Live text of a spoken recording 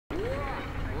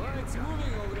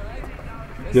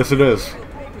Yes, it is.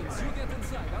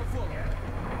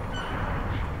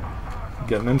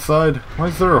 Getting inside? Why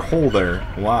is there a hole there?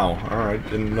 Wow. Alright.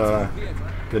 Didn't know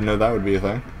that would be a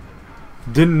thing.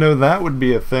 Didn't know that would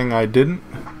be a thing, I didn't.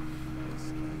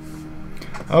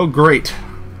 Oh, great.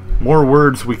 More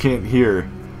words we can't hear.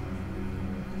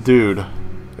 Dude.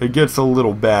 It gets a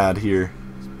little bad here.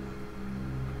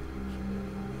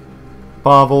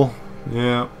 Pavel.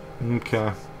 Yeah.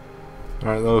 Okay.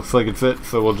 Alright, that looks like it's it,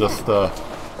 so we'll just,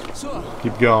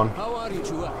 keep going. How are you,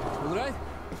 Chuvak? All right?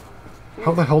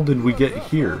 How the hell did we get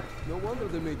here? No wonder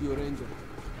they made you a ranger.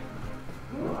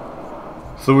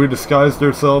 So we disguised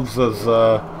ourselves as,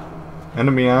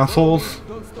 enemy assholes?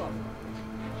 Don't stop.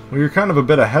 Well, you're kind of a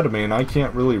bit ahead of me, and I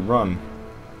can't really run.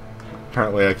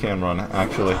 Apparently I can run,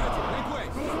 actually.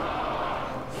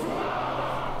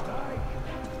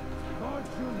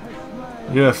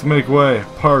 Yes, make way.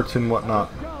 Parts and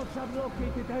whatnot.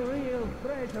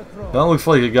 That looks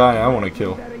like a guy I want to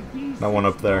kill. That one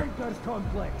up there.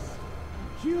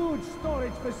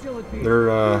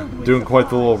 They're doing quite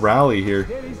the little rally here.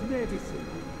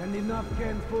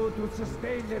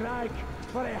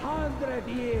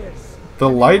 The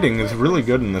lighting is really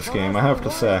good in this game, I have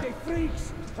to say.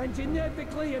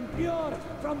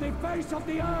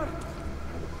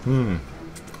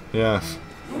 Yes.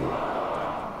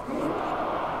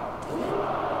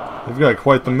 They've got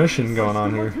quite the mission going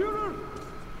on here.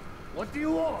 What do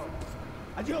you want?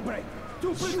 A jailbreak.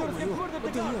 Two prisoners get word of the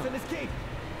guards and escape.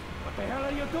 What the hell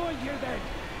are you doing here then?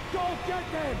 Go get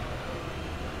them!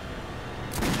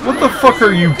 What the fuck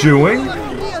are you doing?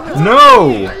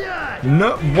 No!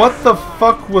 No, what the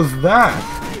fuck was that?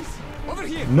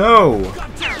 No!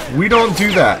 We don't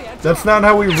do that. That's not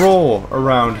how we roll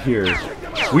around here.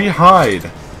 We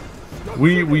hide.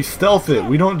 We stealth it.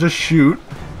 We don't just shoot.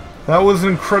 That was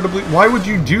incredibly... Why would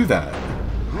you do that?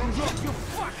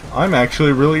 I'm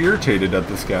actually really irritated at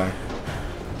this guy.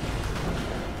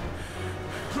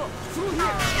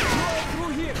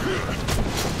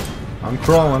 I'm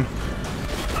crawling.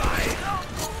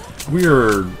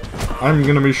 Weird. I'm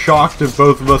gonna be shocked if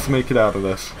both of us make it out of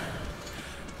this.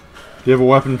 Do you have a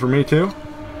weapon for me too?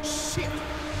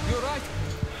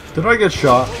 Did I get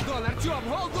shot?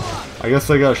 I guess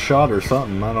I got shot or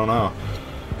something. I don't know.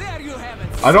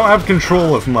 I don't have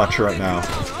control of much right now.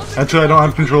 Actually, I don't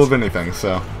have control of anything,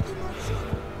 so...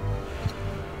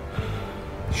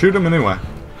 Shoot him anyway.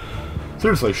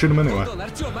 Seriously, shoot him anyway.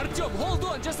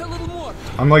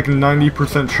 I'm like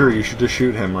 90% sure you should just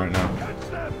shoot him right now.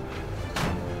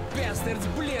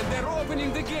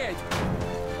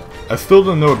 I still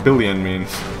don't know what billion means.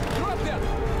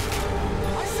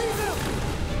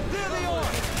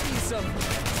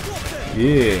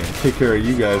 Yeah, take care of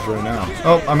you guys right now.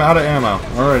 Oh, I'm out of ammo.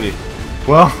 Alrighty.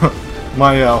 Well,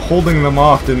 my holding them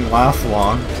off didn't last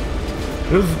long.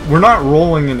 We're not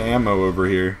rolling in ammo over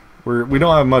here. We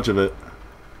don't have much of it.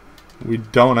 We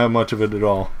don't have much of it at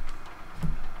all.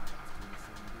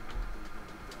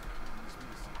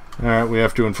 Alright, we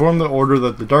have to inform the Order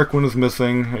that the Dark One is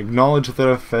missing. Acknowledge that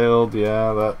I failed.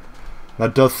 Yeah,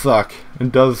 that does suck.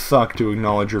 It does suck to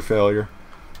acknowledge your failure.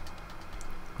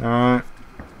 Alright.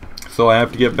 So I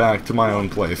have to get back to my own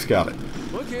place. Got it.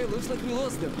 Okay, looks like we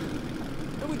lost them.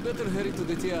 Now we'd better hurry to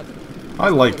the theater. I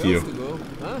like you.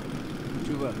 Huh?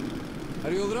 Chuvak.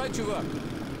 Are you alright, Chuvak?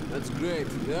 That's great.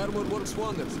 The armor works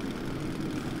wonders.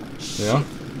 Yeah?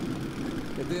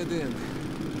 A dead end.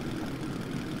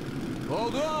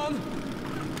 Hold on!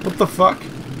 What the fuck?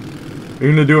 Are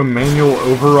you gonna do a manual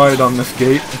override on this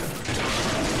gate?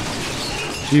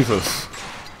 Jesus.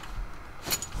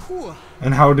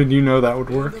 And how did you know that would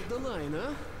work?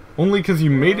 Only because you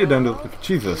made it under...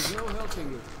 Jesus.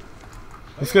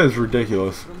 This guy's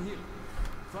ridiculous.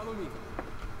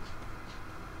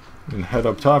 And head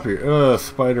up top here. Ugh,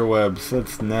 spider webs.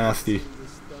 That's nasty.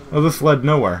 Oh, this led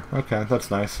nowhere. Okay, that's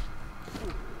nice.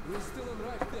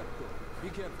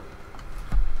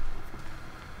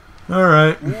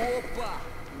 Alright.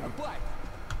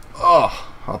 Oh,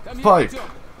 a pipe.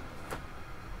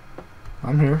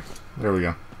 I'm here. There we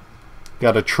go.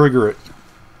 Gotta trigger it.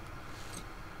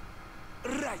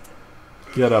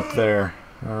 Get up there.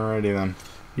 Alrighty then.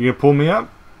 You gonna pull me up?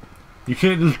 You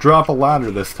can't just drop a ladder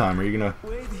this time. Are you gonna...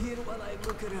 Wait here while I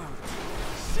look around.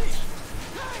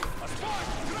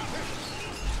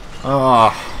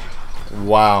 Ah,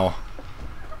 wow.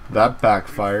 That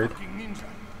backfired.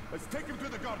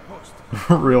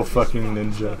 Real fucking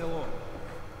ninja.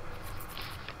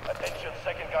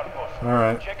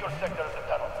 Alright.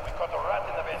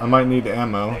 I might need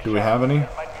ammo. Do we have any?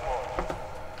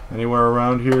 Anywhere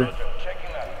around here?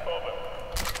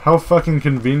 How fucking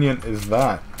convenient is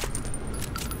that?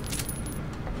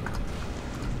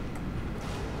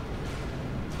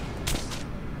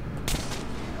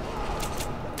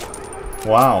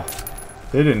 Wow.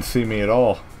 They didn't see me at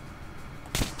all.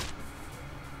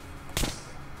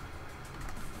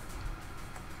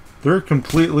 They're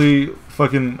completely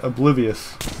fucking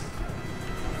oblivious.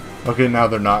 Okay, now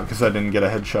they're not because I didn't get a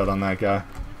headshot on that guy.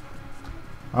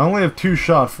 I only have 2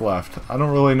 shots left. I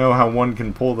don't really know how one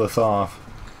can pull this off.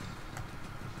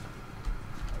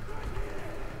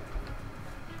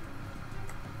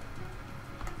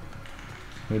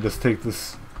 Let me just take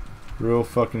this real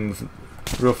fucking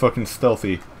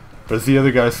stealthy. Or as the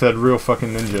other guy said, real fucking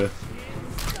ninja.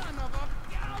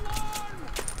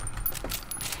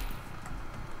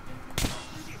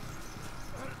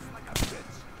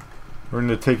 We're going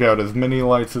to take out as many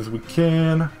lights as we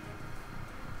can.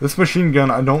 This machine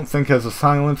gun I don't think has a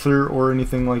silencer or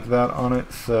anything like that on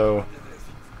it, so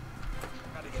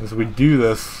as we do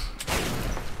this...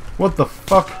 What the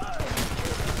fuck?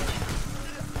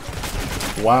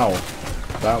 Wow.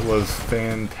 That was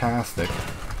fantastic.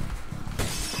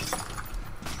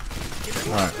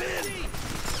 Alright.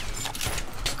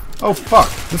 Oh fuck!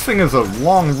 This thing has a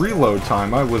long reload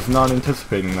time. I was not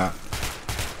anticipating that.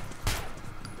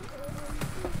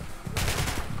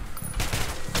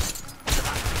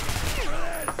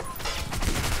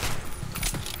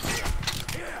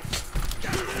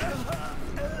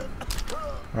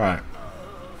 Alright.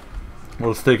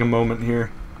 We'll just take a moment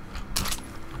here.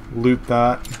 Loot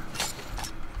that.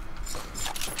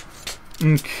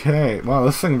 Okay. Wow,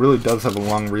 this thing really does have a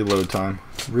long reload time.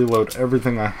 Reload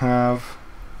everything I have.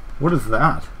 What is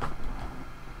that?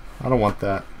 I don't want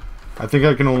that. I think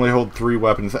I can only hold 3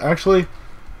 weapons. Actually,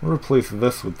 we'll replace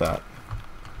this with that.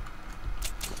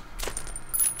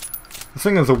 This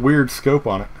thing has a weird scope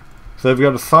on it. So I've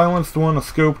got a silenced one, a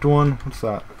scoped one. What's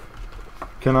that?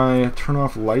 Can I turn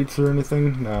off lights or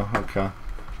anything? No, okay.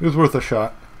 It was worth a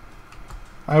shot.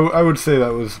 I would say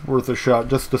that was worth a shot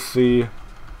just to see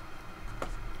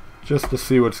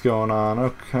what's going on.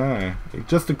 Okay.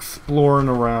 Just exploring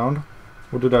around.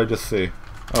 What did I just see?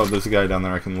 Oh, there's a guy down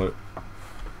there I can loot.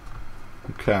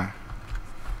 Okay.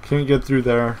 Can't get through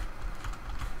there.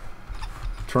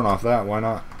 Turn off that, why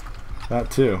not?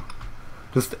 That too.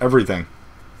 Just everything.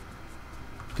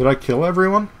 Did I kill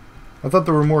everyone? I thought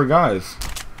there were more guys.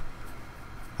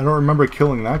 I don't remember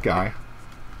killing that guy.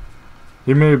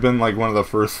 He may have been like one of the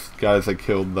first guys I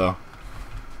killed though.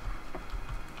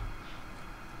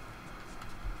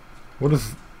 What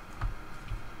is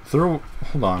there?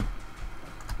 Hold on.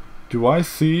 Do I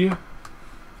see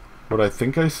what I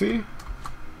think I see?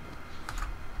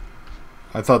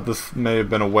 I thought this may have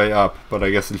been a way up, but I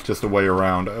guess it's just a way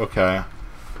around. Okay.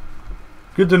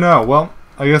 Good to know. Well,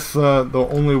 I guess the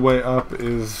only way up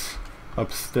is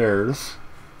upstairs.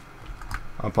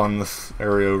 Up on this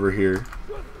area over here.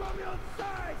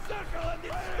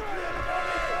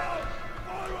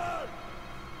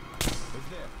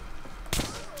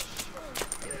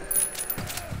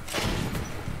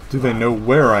 Do they know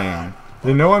where I am?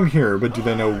 They know I'm here, but do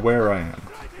they know where I am?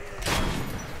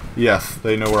 Yes,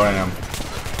 they know where I am.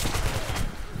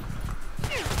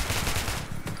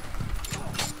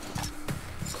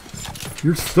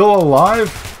 You're still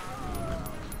alive?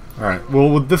 Alright, well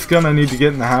with this gun I need to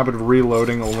get in the habit of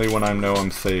reloading only when I know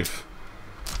I'm safe.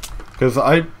 Because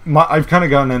I've kind of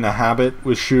gotten in a habit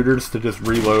with shooters to just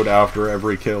reload after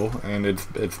every kill, and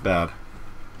it's bad.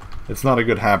 It's not a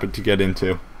good habit to get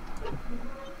into.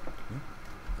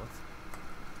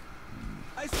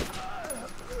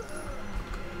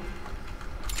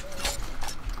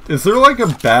 Is there like a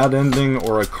bad ending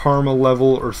or a karma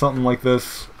level or something like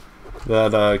this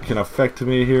that can affect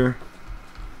me here?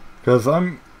 Because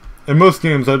in most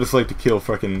games I just like to kill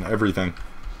fucking everything.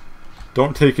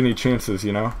 Don't take any chances,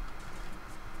 you know?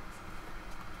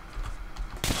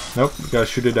 Nope, gotta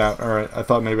shoot it out. Alright, I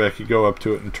thought maybe I could go up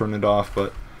to it and turn it off,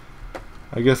 but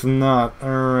I guess not.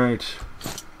 Alright.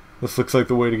 This looks like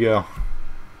the way to go.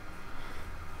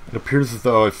 It appears as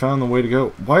though I found the way to go.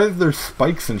 Why are there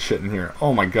spikes and shit in here?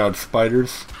 Oh my god,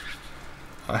 spiders.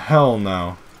 Hell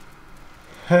no.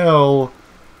 Hell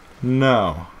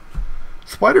no.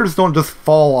 Spiders don't just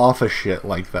fall off of shit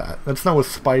like that. That's not what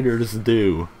spiders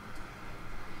do.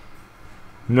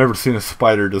 I've never seen a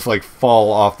spider just like fall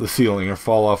off the ceiling or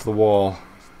fall off the wall.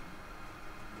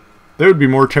 They would be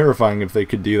more terrifying if they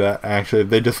could do that, actually. If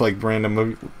they just like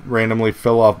randomly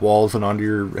fell off walls and onto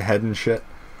your head and shit.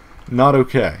 Not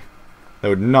okay. That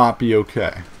would not be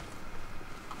okay.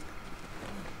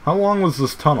 How long was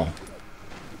this tunnel?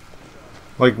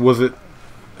 Like, was it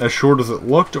as short as it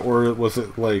looked, or was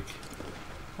it like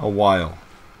a while?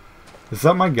 Is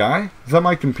that my guy? Is that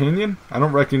my companion? I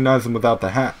don't recognize him without the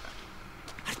hat.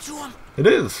 Artyom! It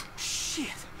is.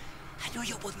 Shit! I knew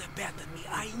you wouldn't abandon me.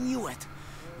 I knew it.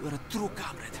 You're a true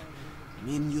comrade. I'm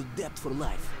in your debt for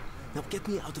life. Now get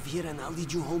me out of here and I'll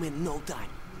lead you home in no time.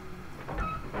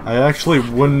 I actually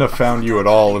wouldn't have found you at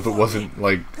all if it wasn't,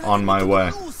 like, on my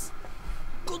way.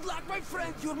 Good luck, my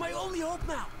friend. You're my only hope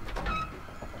now.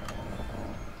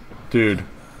 Dude,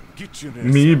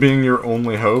 me being your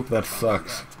only hope? That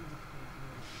sucks.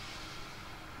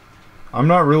 I'm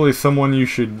not really someone you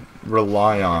should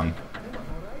rely on.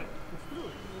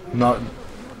 Not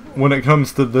when it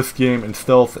comes to this game and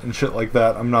stealth and shit like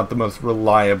that, I'm not the most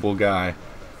reliable guy.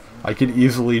 I could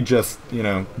easily just, you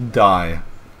know, die.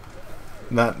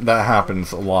 That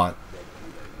happens a lot.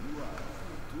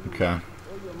 Okay.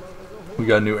 We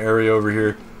got a new area over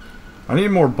here. I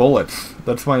need more bullets.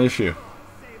 That's my issue.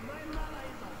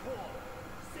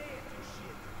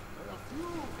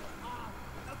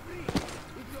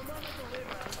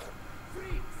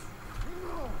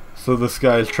 So this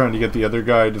guy is trying to get the other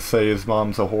guy to say his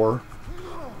mom's a whore.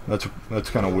 That's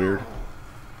kind of weird.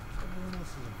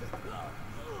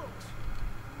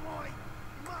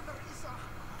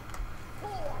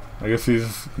 I guess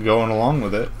he's going along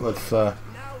with it. Let's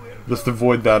just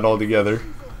avoid that altogether.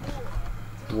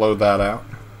 Blow that out.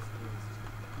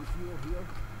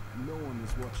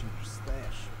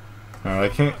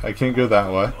 Alright, I can't go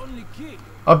that way.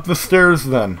 Up the stairs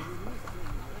then.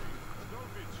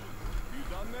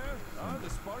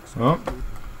 Oh.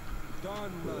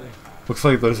 Looks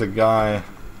like there's a guy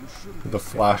with a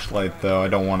flashlight though. I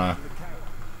don't want to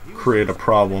create a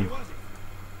problem.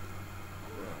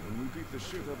 When we beat the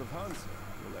shit out of Hansa,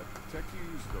 we'll have the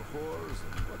techies, the whores,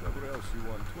 and whatever else you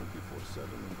want 24/7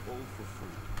 and all for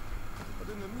free. But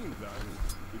in the meantime,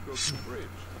 we go to the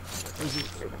bridge.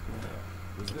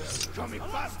 Coming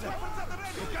faster!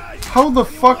 How the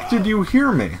fuck did you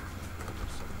hear me?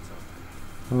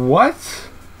 What?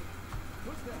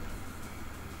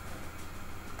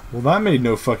 Well, that made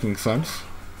no fucking sense.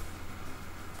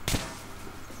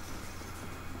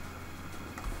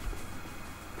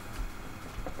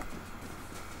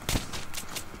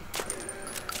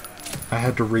 I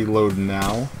had to reload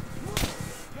now.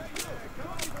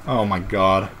 Oh my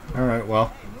god. Alright,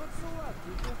 well.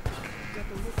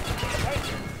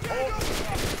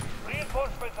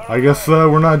 I guess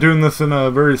we're not doing this in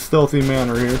a very stealthy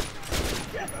manner here.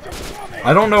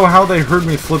 I don't know how they heard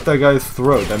me slit that guy's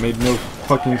throat. That made no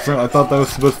fucking sense. I thought that was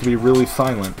supposed to be really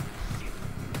silent. I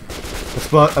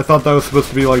thought that was supposed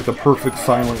to be like the perfect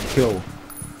silent kill.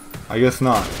 I guess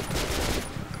not.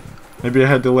 Maybe I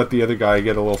had to let the other guy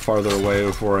get a little farther away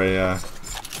before I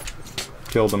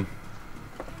killed him.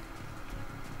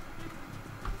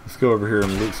 Let's go over here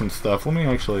and loot some stuff. Let me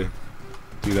actually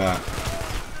do that.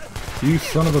 You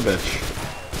son of a bitch.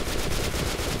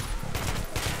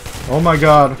 Oh my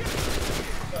god.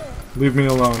 Leave me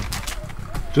alone.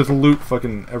 Just loot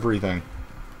fucking everything.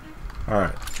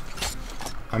 Alright.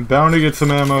 I'm bound to get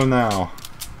some ammo now.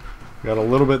 Got a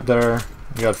little bit there.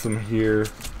 Got some here.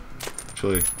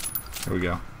 Actually, there we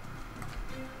go.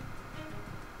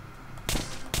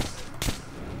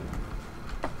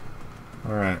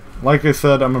 Alright. Like I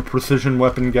said, I'm a precision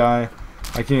weapon guy.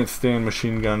 I can't stand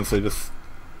machine guns. They just...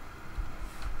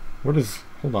 What is...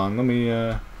 Hold on, let me,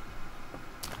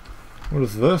 What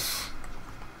is this?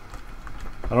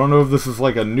 I don't know if this is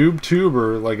like a noob tube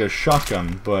or like a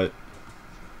shotgun, but...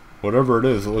 Whatever it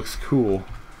is, it looks cool.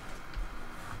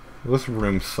 This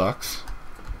room sucks.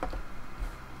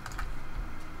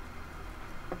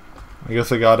 I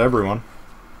guess I got everyone.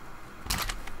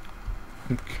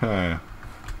 Okay.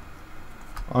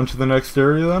 On to the next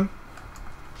area then.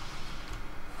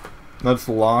 That's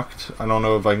locked. I don't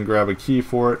know if I can grab a key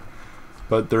for it,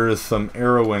 but there is some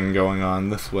arrowing going on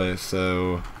this way,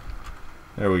 so...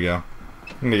 There we go.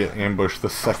 I'm gonna get ambushed the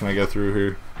second I go through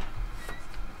here.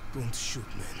 Don't shoot,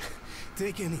 man.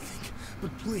 Take anything,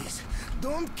 but please,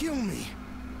 don't kill me.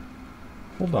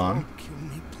 Hold on. Don't kill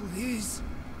me, please.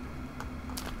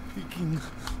 Picking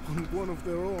on one of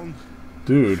their own.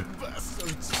 Dude.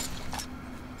 Bastards.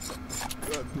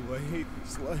 God, do I hate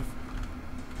this life.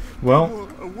 Well,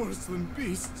 People are worse than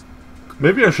beasts.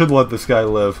 maybe I should let this guy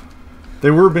live. They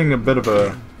were being a bit of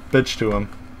a bitch to him.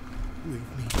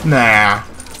 Leave me. Nah.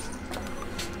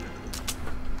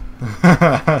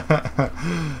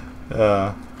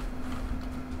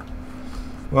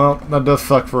 Well, that does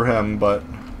suck for him, but...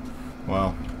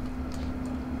 Well.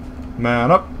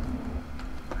 Man up.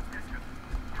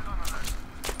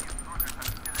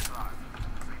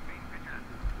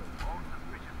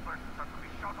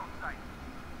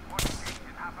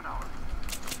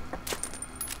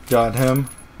 Got him.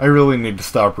 I really need to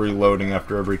stop reloading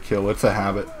after every kill. It's a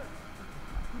habit.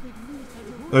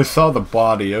 They saw the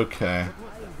body, okay.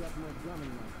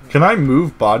 Can I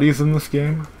move bodies in this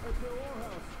game?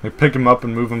 They pick him up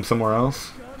and move him somewhere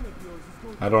else?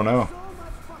 I don't know.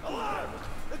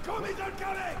 The commies are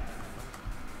coming!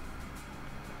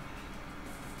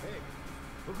 Hey,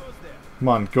 who goes there? Come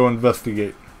on, go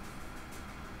investigate.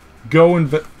 Go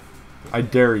I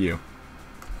dare you.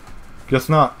 Guess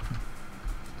not.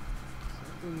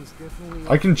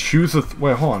 I can choose a...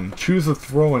 wait, hold on. Choose a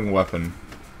throwing weapon.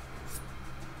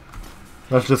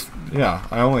 That's just... yeah,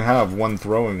 I only have one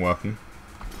throwing weapon.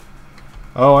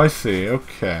 Oh, I see.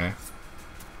 Okay.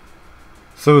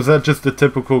 So is that just a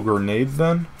typical grenade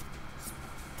then?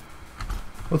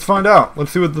 Let's find out.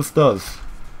 Let's see what this does.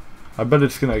 I bet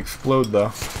it's gonna explode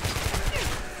though.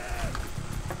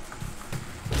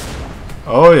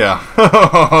 Oh yeah.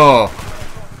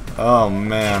 Oh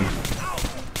man.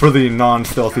 For the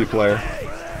non-stealthy player.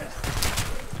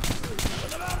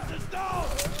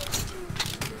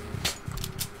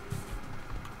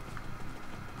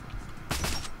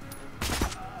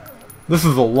 This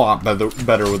is a lot better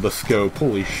with the scope.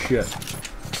 Holy shit.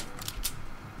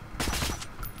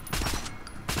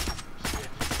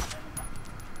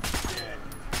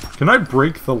 Can I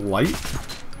break the light?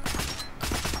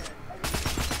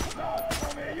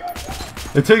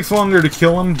 It takes longer to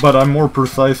kill him, but I'm more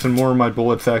precise and more of my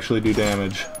bullets actually do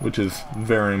damage, which is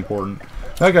very important.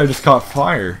 That guy just caught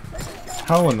fire.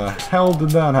 How in the hell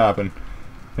did that happen?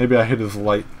 Maybe I hit his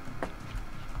light.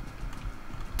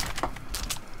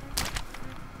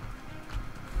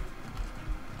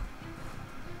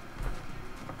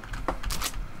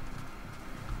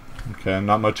 Okay,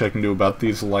 not much I can do about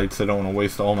these lights. I don't want to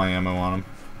waste all my ammo on them.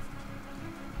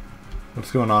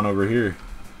 What's going on over here?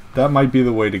 That might be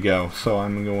the way to go, so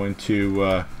I'm going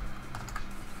to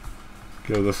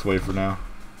go this way for now.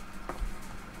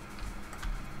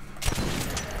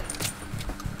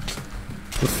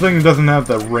 This thing doesn't have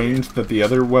the range that the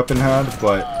other weapon had,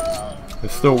 but it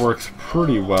still works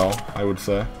pretty well, I would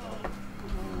say.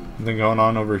 Something going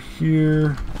on over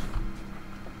here.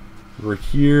 Over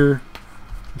here.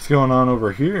 What's going on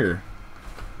over here?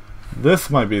 This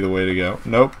might be the way to go.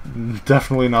 Nope,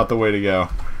 definitely not the way to go.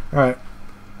 Alright,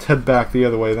 let's head back the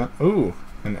other way then. Ooh,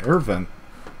 an air vent.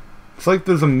 It's like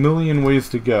there's a million ways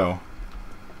to go.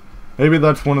 Maybe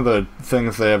that's one of the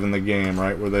things they have in the game,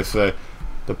 right? Where they say,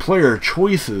 the player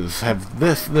choices have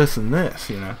this, this, and this,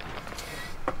 you know.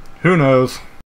 Who knows?